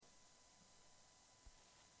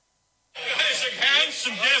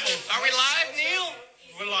some devils. Are we live, Neil?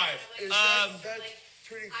 We're live. That's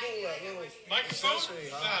pretty cool, that little Microphone? accessory,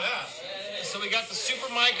 huh? Nah. So we got the super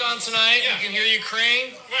mic on tonight. Yeah. You can hear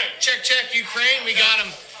Ukraine. Right. Check, Ukraine. We got him.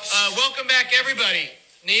 Welcome back, everybody.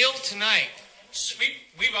 Neil, tonight.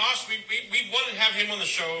 We've asked, we wanted to have him on the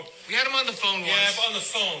show. We had him on the phone once. Yeah, but on the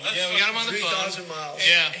phone. That's Yeah, we got him on the phone. 3,000 miles.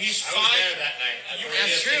 Yeah. He's I fine. was there that night.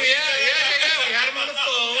 That's true, yeah. We had him on the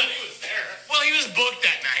phone. He was there. Well, he was booked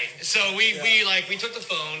that night. So we took the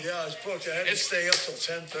phone. Yeah, I was booked. I had to stay up till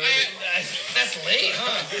 10:30. That's late,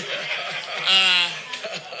 huh?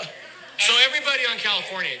 So everybody on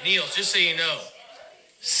California, Neil, just so you know,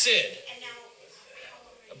 Sid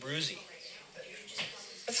Abruzzi.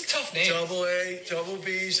 That's a tough name. Double A, double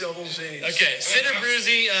B's, double Z's. Okay, Sid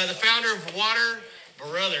Abruzzi, the founder of Water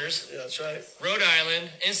Brothers, Yeah, that's right. Rhode Island,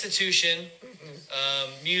 institution,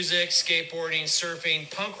 music, skateboarding, surfing,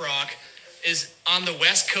 punk rock, is on the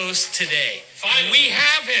West Coast today. Finally. And we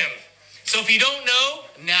have him. So if you don't know,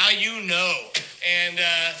 now you know. And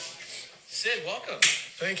Sid, welcome.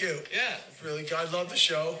 Thank you. Yeah. Really, I love the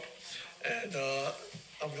show, and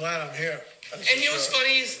I'm glad I'm here. That's And you know for what's sure.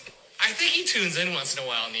 funny is, I think he tunes in once in a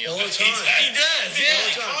while, Neil. All the time. He does, All yeah.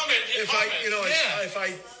 the time. Comment. If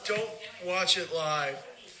I don't watch it live,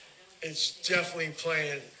 it's definitely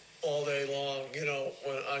playing all day long,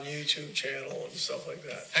 on YouTube channel and stuff like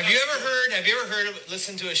that. Have you ever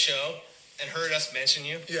listened to a show and heard us mention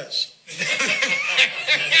you? Yes.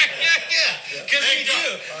 Yeah. Because we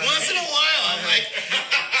do. Once in a while, I'm like,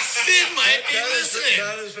 Sid might be listening.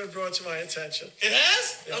 That has been brought to my attention. It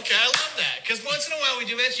has? Yeah. Okay, I love that. Because once in a while we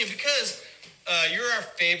do mention you because you're our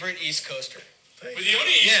favorite East Coaster. Thank But you. the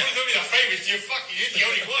only, Yeah. he's going to be the favorite. You're the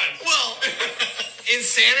only one. Well, in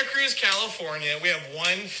Santa Cruz, California, we have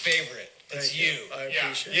one favorite. It's Thank you. I Yeah.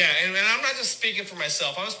 appreciate it. Yeah, and I'm not just speaking for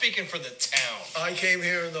myself. I'm speaking for the town. I came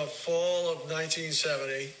here in the fall of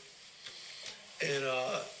 1970, and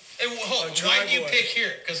And hold on, A why did you driveway. pick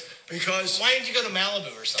here? because Why didn't you go to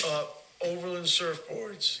Malibu or something? Overland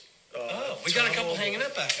Surfboards. We got a couple Tom hanging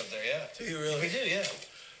up back up there, yeah. Do you really? We do, yeah.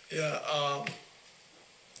 Yeah.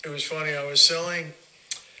 It was funny.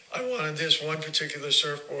 I wanted this one particular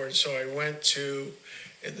surfboard, so I went to,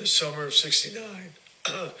 in the summer of '69,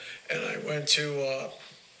 and I went to a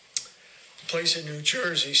place in New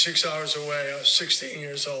Jersey, 6 hours away. I was 16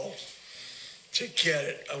 years old to get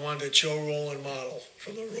it. I wanted a Joe Roland model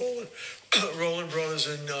from the Roland Brothers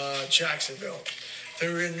in Jacksonville. They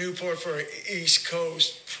were in Newport for an East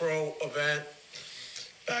Coast Pro event.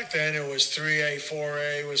 Back then it was 3A,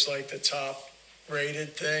 4A was like the top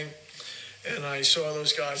rated thing. And I saw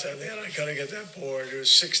those guys out there, and I got to get that board. It was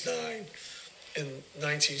 6'9" in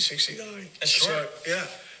 1969. That's short.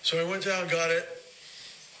 So I went down, got it,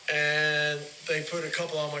 and they put a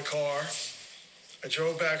couple on my car. I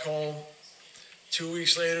drove back home. 2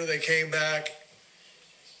 weeks later, they came back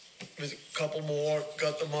with a couple more,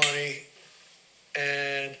 got the money,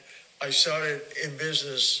 and I started in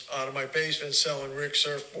business out of my basement selling Rick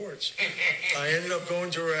surfboards. I ended up going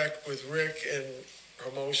direct with Rick and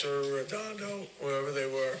Hermosa, Redondo, wherever they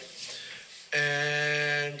were.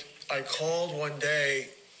 And I called one day,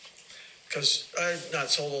 because I had not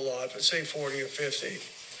sold a lot, but say 40 or 50.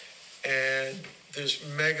 And this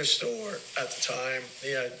mega store at the time,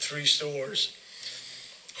 he had 3 stores,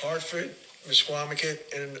 Hartford, Misquamicut,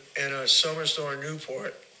 and a summer store in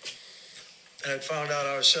Newport. Had found out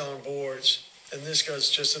I was selling boards, and this guy's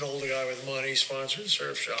just an older guy with money, sponsoring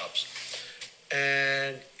surf shops.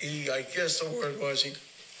 And I guess the word was, he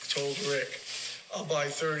told Rick, I'll buy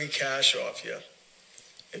 30 cash off you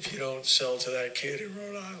if you don't sell to that kid in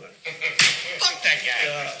Rhode Island. Fuck that guy.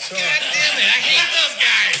 Yeah, so, God damn it, I hate those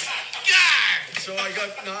guys. God. so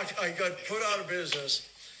I got put out of business,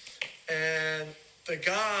 and the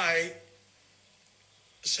guy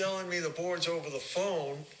selling me the boards over the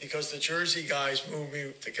phone, because the Jersey guys moved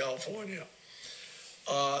me to California,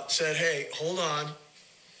 said, hey, hold on.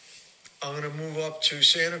 I'm going to move up to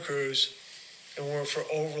Santa Cruz and work for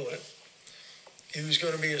Overland. He was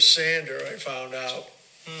going to be a sander, I found out.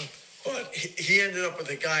 But he ended up with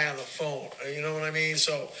a guy on the phone. You know what I mean?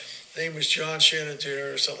 So his name was John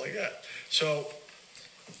Shanatier or something like that. So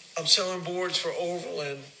I'm selling boards for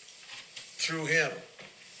Overland through him.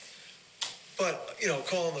 But,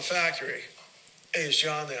 calling the factory, hey, is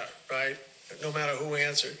John there, right? No matter who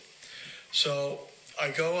answered. So I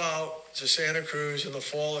go out to Santa Cruz in the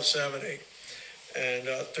fall of '70, and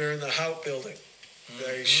they're in the Hout building.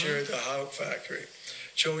 They shared the Hout factory.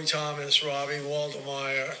 Joey Thomas, Robbie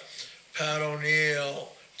Waldemeier, Pat O'Neill,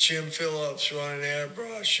 Jim Phillips running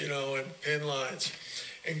airbrush, and pin lines.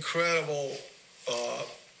 Incredible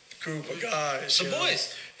group of guys. The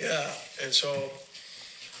boys. Yeah, and so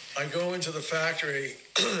I go into the factory,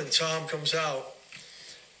 and Tom comes out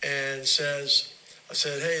and says, I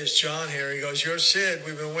said, hey, it's John here. He goes, you're Sid.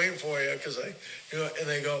 We've been waiting for you. And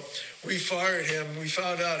they go, we fired him. We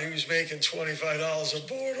found out he was making $25 a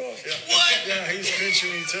board off you. What? Yeah, he's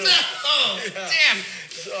pinching me too. Oh, Yeah. damn.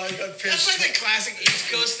 So I got pinched. That's like the classic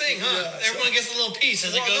East Coast thing, huh? Yeah, Everyone gets a little piece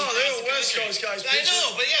as it Well, goes no, they across were the West country. Coast guys. I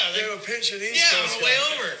know, but yeah. They were pinching East Yeah, Coast on the way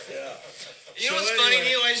guys. over. Yeah. You know So what's funny,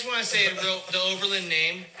 anyway. Neil? I just want to say the Overland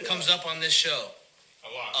name comes up on this show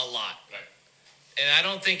A lot. a lot. Right. And I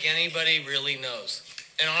don't think anybody really knows.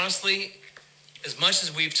 And honestly, as much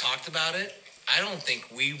as we've talked about it, I don't think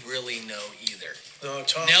we really know either. No,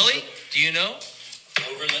 Tom. Nelly, do you know?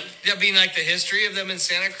 Overland? I mean, like the history of them in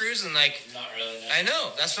Santa Cruz and like, Not really. No. I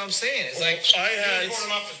know, that's what I'm saying. It's like, I had Just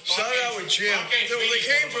poured 'em off the started out with Jim. Blockade No,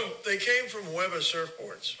 Speedy poured 'em up. they came from Weber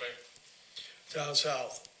Surfboards Right. down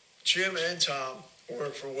south. Jim and Tom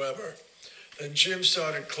worked for Weber. Then Jim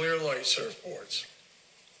started Clearlight Surfboards.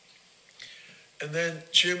 And then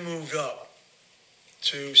Jim moved up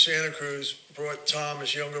to Santa Cruz, brought Tom,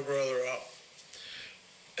 his younger brother, up.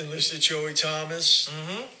 Enlisted Joey Thomas.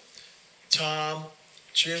 mm-hmm. Tom,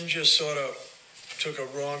 Jim just sort of took a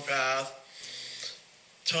wrong path.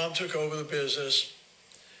 Tom took over the business,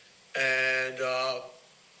 and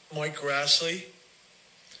Mike Grassley,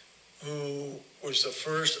 who was the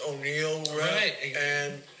first O'Neill rep, Right.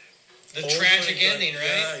 and The Overland, tragic ending,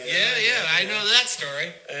 right? yeah, I know that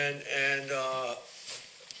story. and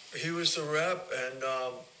he was the rep, and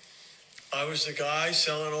I was the guy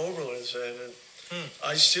selling Overlands, and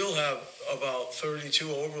I still have about 32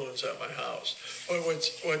 Overlands at my house. But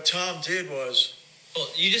what Tom did was, Well,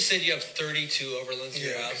 you just said you have 32 Overlands in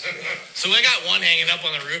your Yeah. house. So I got one hanging up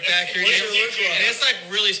on the roof back here, What's Neil, it look like? and it's like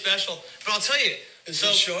really special. But I'll tell you, is so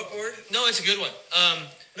it shortboard? no, it's a good one.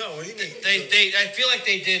 No, what do you mean? I feel like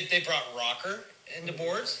they brought rocker in the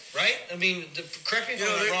boards, right? I mean, correct me if You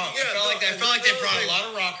know, I'm they- wrong. yeah, I felt like they brought a lot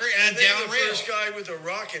of rocker and And a they're down the rail. first guy with the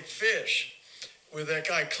rocket fish, where that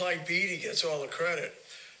guy Clyde Beatty gets all the credit.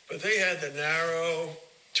 But they had the narrow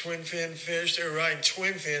twin fin fish. They were riding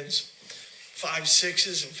twin fins,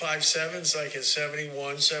 5.6s and 5.7s, like in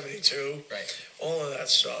 71, 72. Right. All of that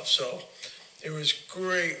stuff. So it was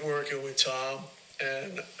great working with Tom,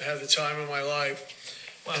 and I had the time of my life.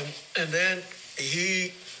 Wow. And then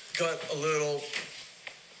he got a little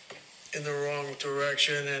in the wrong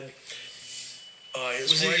direction, and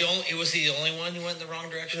his Was wife, he the only one who went in the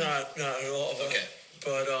wrong direction? not at all. Okay.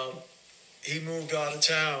 But he moved out of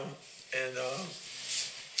town, and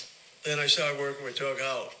then I started working with Doug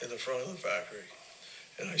Hout in the front of the factory,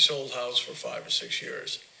 and I sold Houts for 5 or 6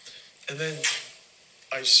 years, and then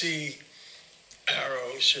I see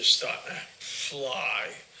arrows just starting to fly,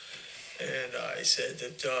 and I said to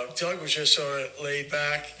Doug was just sort of laid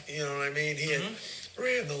back, you know what I mean? He had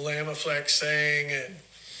ran the Lamaflex thing, and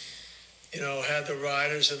had the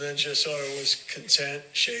riders, and then just sort of was content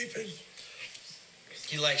shaping.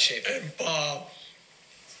 He likes shaping. And Bob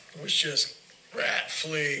was just rat,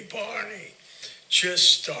 flea, Barney,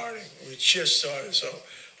 just starting. We just started. So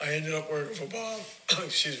I ended up working for Bob,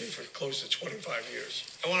 for close to 25 years.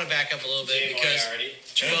 I want to back up a little bit Jay because Moriarty.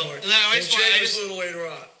 Jay was a little later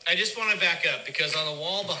on. I just want to back up because on the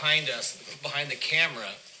wall behind us, behind the camera,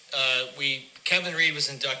 Kevin Reed was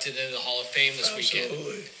inducted into the Hall of Fame this weekend.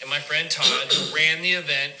 Absolutely. And my friend Todd, who ran the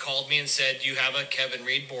event, called me and said, "Do you have a Kevin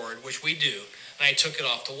Reed board?" Which we do. And I took it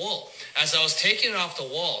off the wall. As I was taking it off the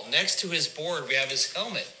wall, next to his board, we have his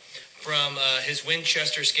helmet from his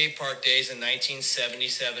Winchester skate park days in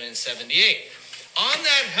 1977 and 78. On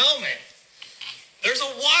that helmet, there's a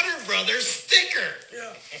Water Brothers sticker.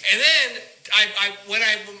 Yeah. And then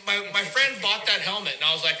my friend bought that helmet, and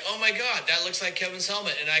I was like, "Oh my God, that looks like Kevin's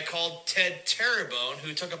helmet." And I called Ted Terrebonne,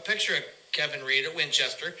 who took a picture of Kevin Reed at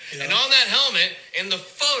Winchester, Yeah. and on that helmet, in the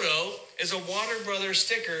photo, is a Water Brothers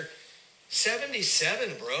sticker.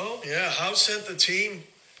 77, bro. Yeah, Hout sent the team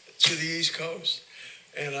to the East Coast,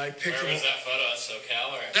 and I picked Where them was up. that photo? That's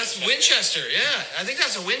SoCal or? That's Winchester, yeah. I think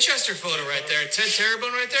that's a Winchester photo right there. Ted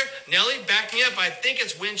Terrebonne right there. Nelly, back me up. I think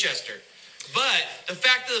it's Winchester. But the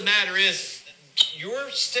fact of the matter is, your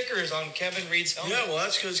sticker is on Kevin Reed's helmet. Yeah, well,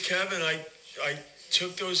 that's because Kevin, I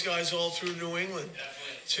took those guys all through New England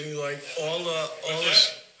to like all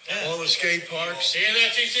the skate parks. See, and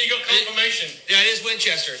that's you got confirmation. Yeah, it is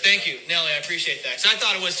Winchester. Thank you, Nelly. I appreciate that. So I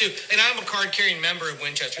thought it was too. And I'm a card-carrying member of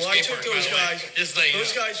Winchester Well, I Skate took Park, by those the way. guys. Just let you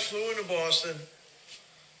Those know. guys flew into Boston,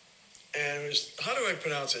 and it was, how do I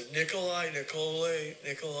pronounce it? Nikolai,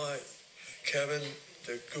 Kevin,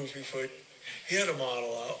 the goofy foot. He had a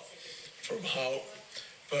model out from Hout,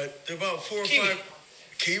 but there were about 4 or Kiwi. 5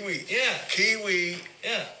 Kiwi. Yeah. Kiwi.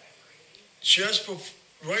 Yeah. Just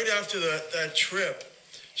right after that trip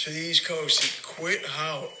to the East Coast, he quit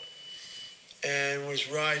Howard and was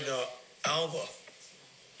riding Alva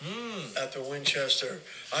at the Winchester.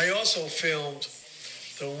 I also filmed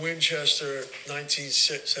the Winchester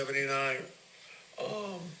 1979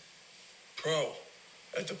 Pro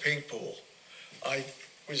at the Pink Pool. I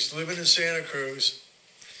was living in Santa Cruz.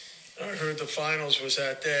 I heard the finals was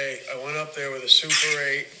that day. I went up there with a Super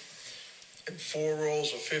 8 and 4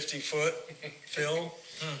 rolls of 50-foot film,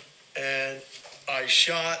 and I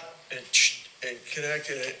shot and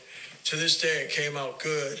connected it. To this day, it came out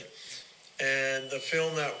good. And the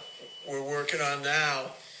film that we're working on now,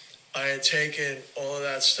 I had taken all of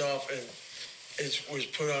that stuff and it was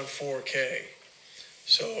put on 4K.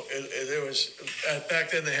 So it was, back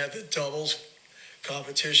then they had the doubles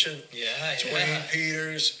competition. Yeah. Dwayne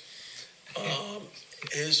Peters,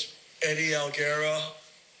 his Eddie Alguera.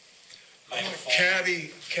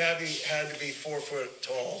 Cabby had to be 4 foot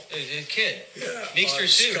tall. A kid. Yeah. Meekster too,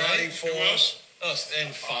 Scotty right? Foss. Oh, and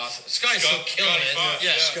Foss. Scotty's still killing Scotty it. Foss,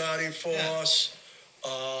 Yeah. Scotty Foss.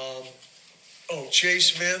 Jay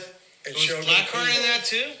Smith. And Was Shogun Blackheart in Kubo. that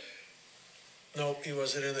too? Nope, he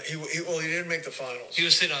wasn't in the. He didn't make the finals. He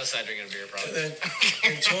was sitting on the side drinking a beer, And probably. then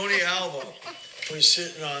and Tony Alva was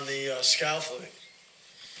sitting on the scaffolding.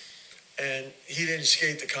 And he didn't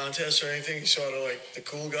skate the contest or anything. He's sort of like the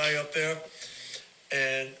cool guy up there.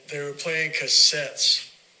 And they were playing cassettes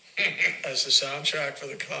as the soundtrack for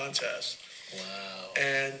the contest. Wow.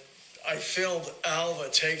 And I filmed Alva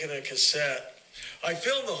taking a cassette. I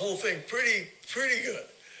filmed the whole thing pretty good.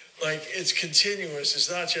 Like, it's continuous.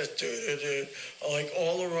 It's not just do. Like,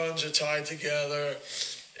 all the runs are tied together.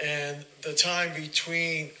 And the time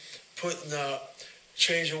between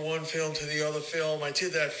changing one film to the other film, I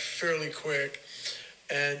did that fairly quick.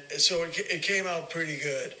 And so it came out pretty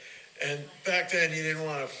good. And back then, you didn't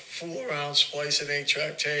want to fool around, splice an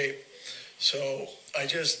 8-track tape. So I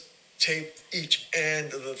just taped each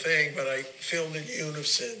end of the thing, but I filmed in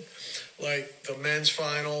unison. Like the men's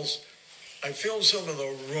finals. I filmed some of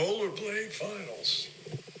the rollerblade finals.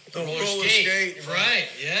 The roller skate. Right,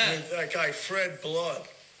 yeah. With that guy, Fred Blood.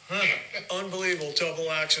 Unbelievable double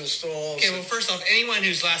axle stalls. Okay, well, first off, anyone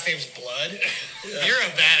whose last name's Blood, you're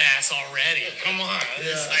a badass already. Come on. Yeah,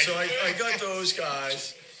 It's like- so I got those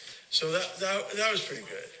guys. So that was pretty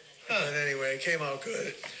good. But anyway, it came out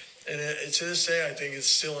good. And to this day, I think it's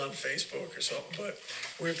still on Facebook or something. But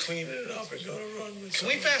we're cleaning it up and going to run with Can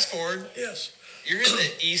we something. fast forward? Yes. You're in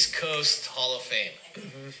the East Coast Hall of Fame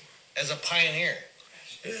as a pioneer.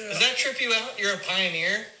 Yeah. Does that trip you out? You're a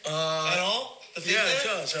pioneer at all? To think Yeah, it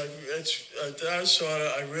that? does. That was sort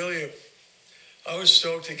of, I was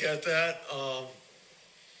stoked to get that.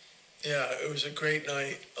 Yeah, it was a great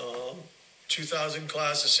night. 2000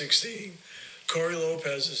 class of 16. Corey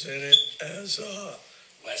Lopez is in it as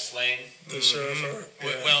West Lane. the surfer.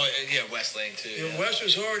 Yeah. Well, yeah, West Lane too. Yeah, Yeah. Wes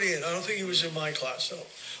was already in. I don't think he was in my class, though.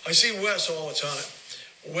 I see Wes all the time.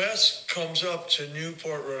 Wes comes up to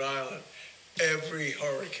Newport, Rhode Island, every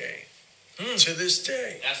hurricane. To this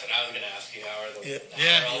day. That's what I was going to ask you. How are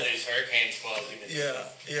Yeah. all these hurricane squalls even? Yeah.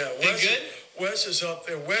 They good? Wes is up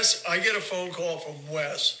there. Wes, I get a phone call from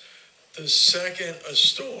Wes the second a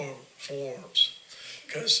storm forms.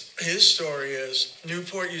 Because his story is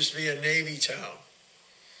Newport used to be a Navy town.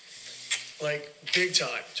 Like, big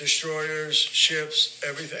time. Destroyers, ships,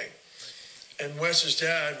 everything. And Wes's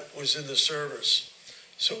dad was in the service.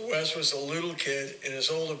 So Wes was a little kid, and his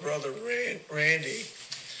older brother, Randy,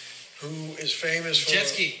 who is famous for Jet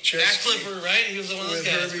ski. Backflipper, right? He was one of those with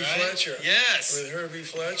guys, Herbie right? Fletcher. Yes. With Herbie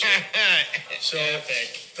Fletcher. So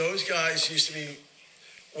Epic. those guys used to be,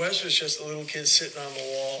 Wes was just a little kid sitting on the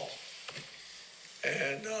wall.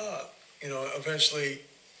 And, eventually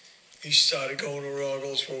he started going to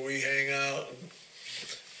Ruggles where we hang out.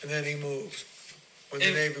 And then he moved when the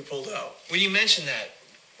And- Navy pulled out. When you mentioned that,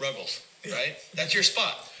 Ruggles, Yeah. right? That's your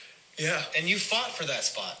spot. Yeah, And you fought for that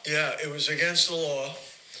spot yeah, it was against the law.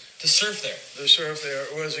 to surf there. The surf there.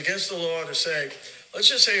 It was against the law to say, let's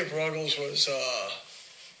just say if Ruggles was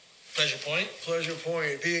Pleasure Point. Pleasure Point,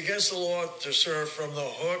 it'd be against the law to surf from the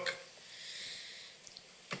hook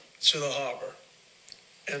to the harbor.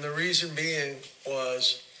 And the reason being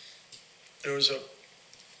was there was a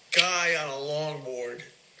guy on a longboard,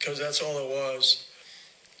 because that's all it was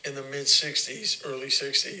in the mid-'60s, early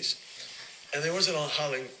 60s. And there wasn't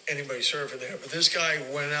hardly anybody surfing there, but this guy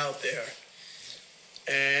went out there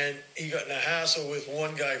and he got in a hassle with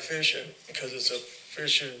one guy fishing because it's a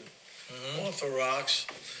fishing off the rocks.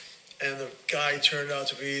 And the guy turned out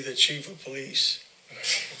to be the chief of police.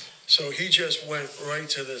 So he just went right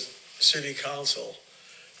to the city council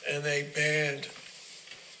and they banned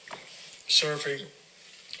surfing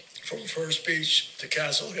from First Beach to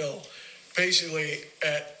Castle Hill, basically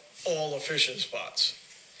at all the fishing spots.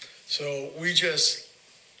 So we just,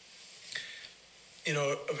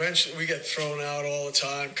 eventually we get thrown out all the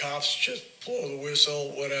time. Cops just blow the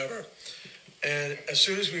whistle, whatever. And as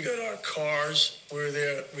soon as we got our cars, we're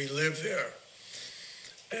there, we live there.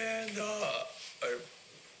 And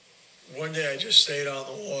one day I just stayed on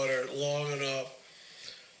the water long enough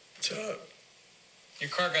to, Your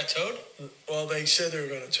car got towed? well, they said they were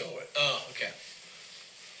going to tow it. Oh, okay.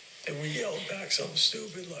 And we yelled back something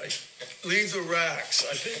stupid like, leave the racks,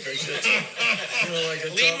 I think I said. Like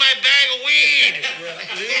a Leave my bag of weed. Yeah,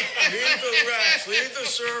 leave the racks, leave the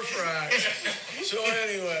surf racks. So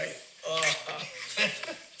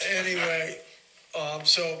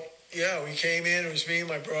so yeah, we came in, it was me and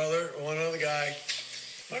my brother, one other guy.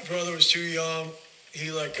 My brother was too young,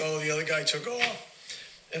 he let go, the other guy took off.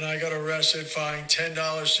 And I got arrested, fined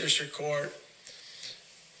 $10 district court,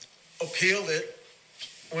 appealed it,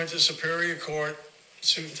 went to Superior Court,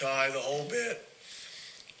 suit and tie, the whole bit,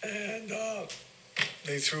 and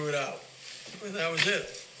they threw it out. And that was it.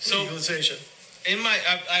 So- Legalization.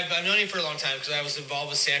 I've known you for a long time because I was involved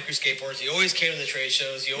with Santa Cruz Skateboards. You always came to the trade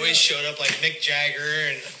shows. You always showed up like Mick Jagger,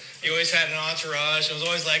 and you always had an entourage. It was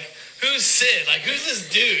always like, who's Sid? Like, who's this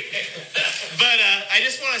dude? But I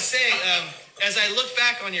just want to say, as I look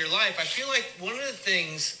back on your life, I feel like one of the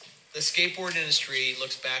things the skateboard industry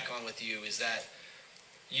looks back on with you is that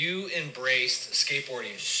you embraced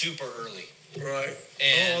skateboarding super early. Right.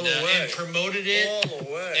 And, all the way. and promoted it. All the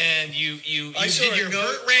way. And you I saw did your it,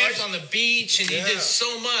 vert ramps on the beach, and you Yeah. did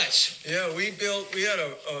so much. Yeah, we had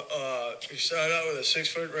we started out with a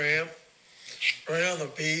 6-foot ramp right on the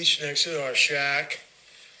beach next to our shack.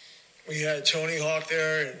 We had Tony Hawk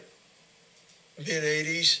there in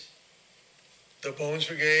mid-'80s, the Bones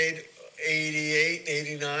Brigade, 88,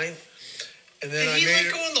 89. And then Did I he made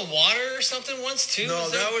like go in the water or something once too? No,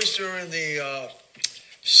 that was during the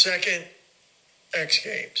second X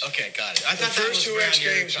Games. Okay, got it. I The thought that first was two around X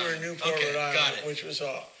your Games time. were in Newport, Okay, Rhode got Island, it. which was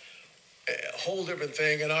a whole different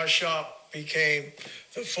thing. And our shop became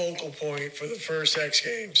the focal point for the first X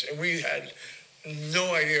Games. And we had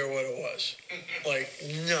no idea what it was. Like,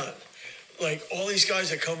 none. Like, all these guys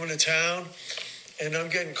that come into town, and I'm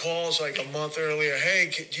getting calls like a month earlier.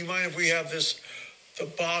 Hey, do you mind if we have the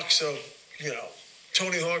box of,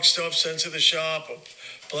 Tony Hawk stuff sent to the shop,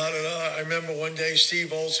 blah, blah, blah. I remember one day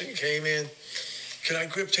Steve Olson came in. Can I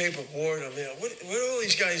grip tape a board? I'm like, what are all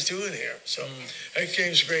these guys doing here? So that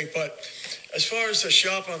game's great. But as far as the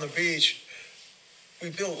shop on the beach, we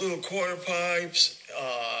built little quarter pipes,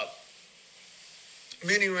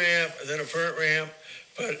 mini ramp, and then a vert ramp.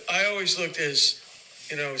 But I always looked as,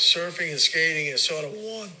 surfing and skating as sort of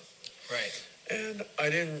one. Right. And I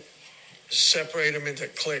didn't separate them into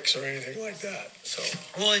cliques or anything like that. So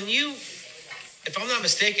Well, and you, if I'm not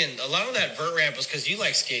mistaken, a lot of that vert ramp was because you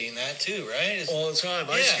like skating that too, right? all the time.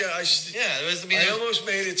 Yeah. It was. I almost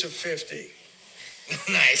made it to 50.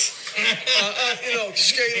 Nice.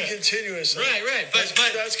 Skating continuously. Right. But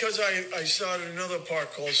That's because I started another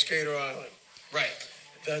park called Skater Island. right.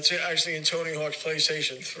 That's actually in Tony Hawk's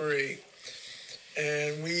PlayStation 3.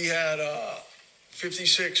 And we had a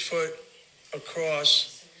 56-foot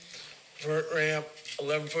across vert ramp,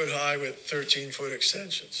 11-foot high with 13-foot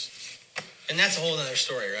extensions. And that's a whole other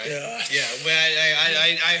story, right? Yeah. Yeah. Well,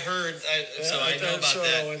 I heard, so I know about sort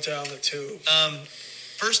that. of went down the tube.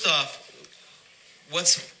 First off,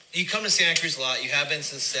 you come to Santa Cruz a lot. You have been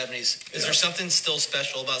since the 70s. Is there something still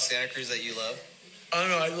special about Santa Cruz that you love? I don't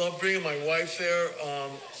know. I love bringing my wife there.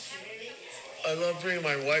 I love bringing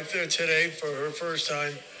my wife there today for her first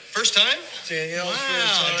time. First time? Danielle's Wow,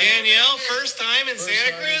 first time. Danielle, first time in First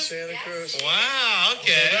Santa time in Cruz? Santa Cruz. Wow,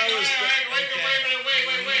 okay. So that was Wait.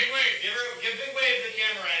 Give a big wave to the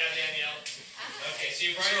camera right now, Danielle. Okay, so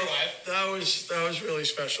you brought your wife. that was really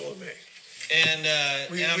special to me. And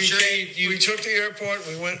I'm sure We took the airport.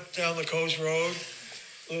 We went down the Coast Road,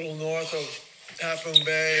 a little north of Half Moon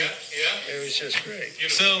Bay. Yeah. It was just great.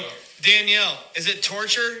 So, Danielle, is it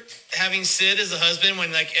torture having Sid as a husband when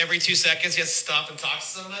like every 2 seconds he has to stop and talk to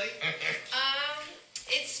somebody?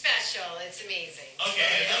 It's special. It's amazing.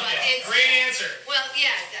 Okay. It's- Great answer. Well, yeah.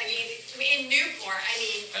 I mean, in Newport,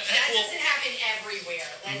 that well- doesn't happen everywhere.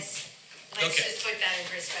 Let's Okay. just put that in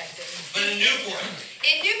perspective. But in Newport.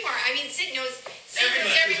 In Newport, I mean, Sid knows everyone,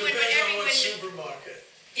 but Depends on everyone. what supermarket.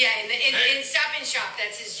 Yeah, in Stop and Shop,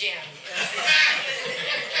 that's his jam.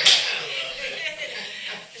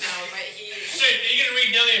 No, but he. Sid, are you gonna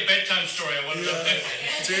read Nellie a bedtime story? I want to know.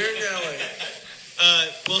 Dear Nelly.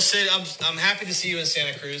 Well, Sid, I'm happy to see you in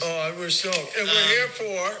Santa Cruz. Oh, we're stoked. And we're here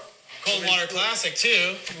for Go Cold Water Classic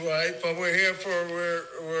too. Right, but we're here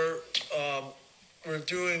for we're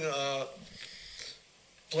doing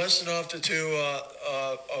blessed enough to do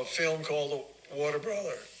a film called The Water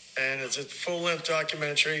Brother, and it's a full-length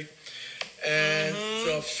documentary. And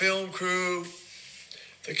the film crew,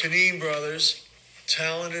 the Caneen brothers,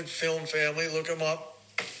 talented film family. Look them up.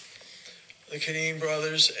 The Caneen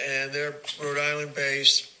brothers, and they're Rhode Island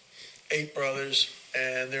based. 8 brothers,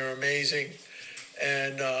 and they're amazing.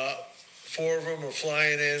 And 4 of them are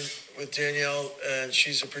flying in with Danielle, and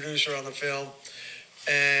she's a producer on the film.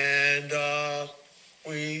 And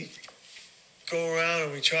we go around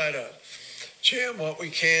and we try to jam what we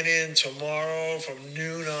can in tomorrow from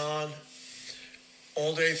noon on,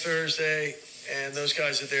 all day Thursday, and those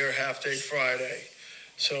guys are there half day Friday.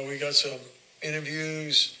 So we got some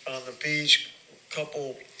interviews on the beach,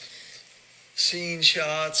 couple scene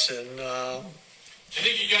shots, and Do you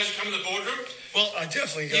think you guys are coming to the boardroom? Well, I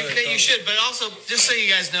definitely you, got you should, but also just so you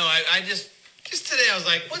guys know, I just today I was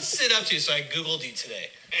like, what's Sid up to? So I Googled you today,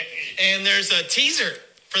 and there's a teaser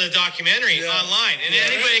for the documentary online, and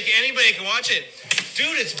anybody can watch it.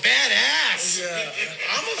 Dude, it's badass. Yeah.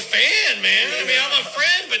 I'm a fan, man. I mean, I'm a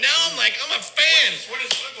friend, but now I'm a fan. What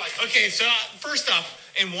does it look like? Okay, so first off,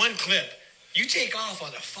 in one clip, you take off on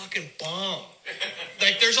a fucking bomb.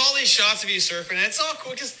 Like, there's all these shots of you surfing, and it's all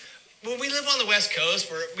cool, because when we live on the West Coast,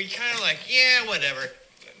 we kind of like, yeah, whatever.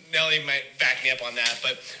 Nelly might back me up on that,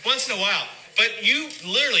 but once in a while. But you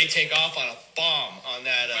literally take off on a bomb on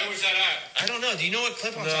that. Where was that at? I don't know. Do you know what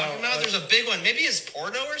clip I'm No, talking about? There's a big one. Maybe it's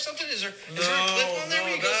Porto or something? Is there a clip on there?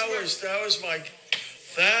 Where you go somewhere? that was my,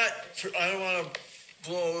 I don't want to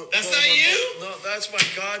blow. That's blow not my- you? No, that's my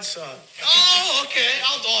godson. Oh, okay.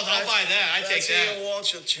 I'll buy that. I take that. Ian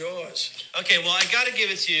Walsh, it's yours. Okay, well, I got to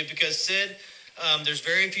give it to you because, Sid, there's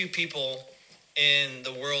very few people in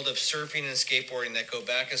the world of surfing and skateboarding that go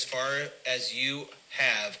back as far as you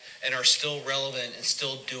have and are still relevant and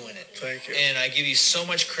still doing it. Thank you. And I give you so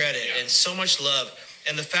much credit and so much love.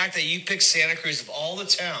 And the fact that you picked Santa Cruz of all the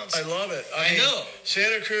towns. I love it. I know.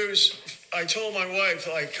 Santa Cruz, I told my wife,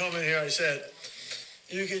 like, coming here, I said,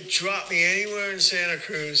 you could drop me anywhere in Santa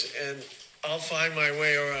Cruz and I'll find my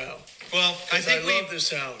way around. Well, I 'Cause think love this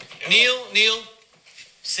town. Neil,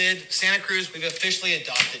 Sid, Santa Cruz, we've officially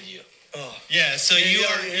adopted you. Oh. Yeah, so You you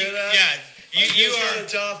are. hear that? Yeah, you just got are.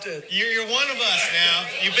 adopted. You're one of us now.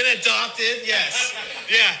 You've been adopted. Yes.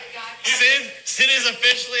 Yeah. Sid is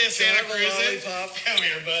officially a Santa Have a Cruzan. lollipop. Come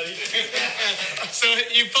here, buddy. So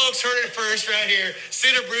you folks heard it first right here.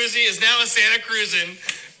 Sid Abruzzi is now a Santa Cruzan.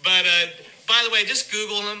 But by the way, just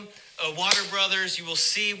Google him. Water Brothers. You will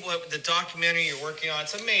see what the documentary you're working on.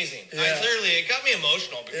 It's amazing. Yeah. It got me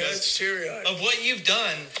emotional Yeah, because it's teary-eyed. of what you've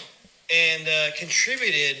done and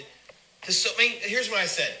contributed to so. I mean, here's what I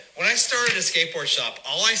said. When I started a skateboard shop,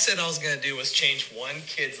 all I said I was going to do was change one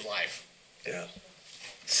kid's life. Yeah,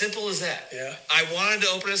 Simple as that. yeah. I wanted to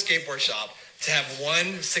open a skateboard shop to have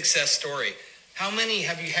one success story. How many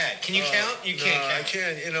have you had? Can you count? You No, can't count. I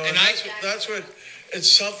can't. You know, And and I- that's what. It's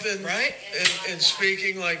something, Right? In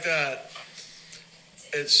speaking like that,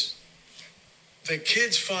 it's the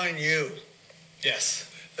kids find you. Yes.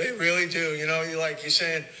 They really do. You know, you're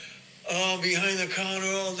saying, "Oh, I'm behind the counter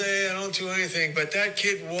all day. I don't do anything." But that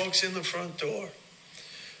kid walks in the front door,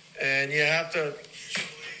 and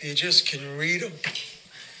you just can read them.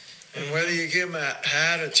 And whether you give them a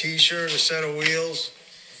hat, a T-shirt, a set of wheels,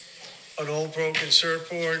 an old broken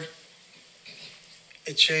surfboard,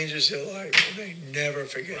 it changes their life, and they never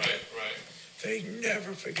forget it. Right. They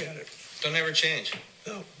never forget it. Don't ever change.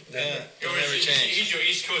 No, Yeah. never. Don't ever change. He's your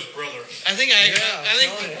East Coast brother. I think Yeah, I'm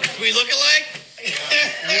think telling you. we look alike.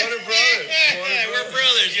 Water brothers. Yeah, we're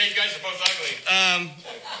brothers. You guys are both ugly.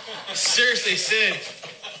 Seriously, Sid.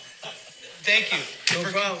 Thank you.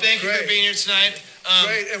 No problem. Thank you for Great. being here tonight.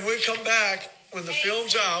 Great, and we come back when the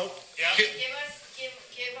film's out. Yeah.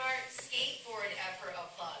 Give our skateboard effort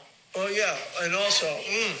a plug. Oh yeah, and also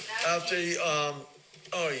That would be-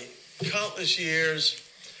 after countless years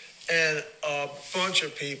and a bunch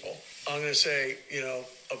of people, I'm going to say,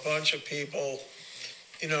 a bunch of people,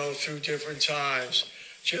 through different times,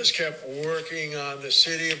 just kept working on the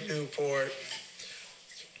city of Newport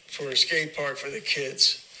for a skate park for the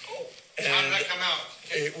kids. How did And that come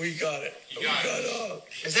out? we got it. You got it.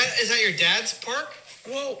 Is that your dad's park?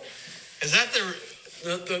 Well, Is that the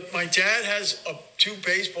my dad has 2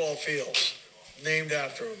 baseball fields named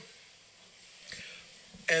after him.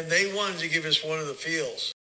 And they wanted to give us one of the fields.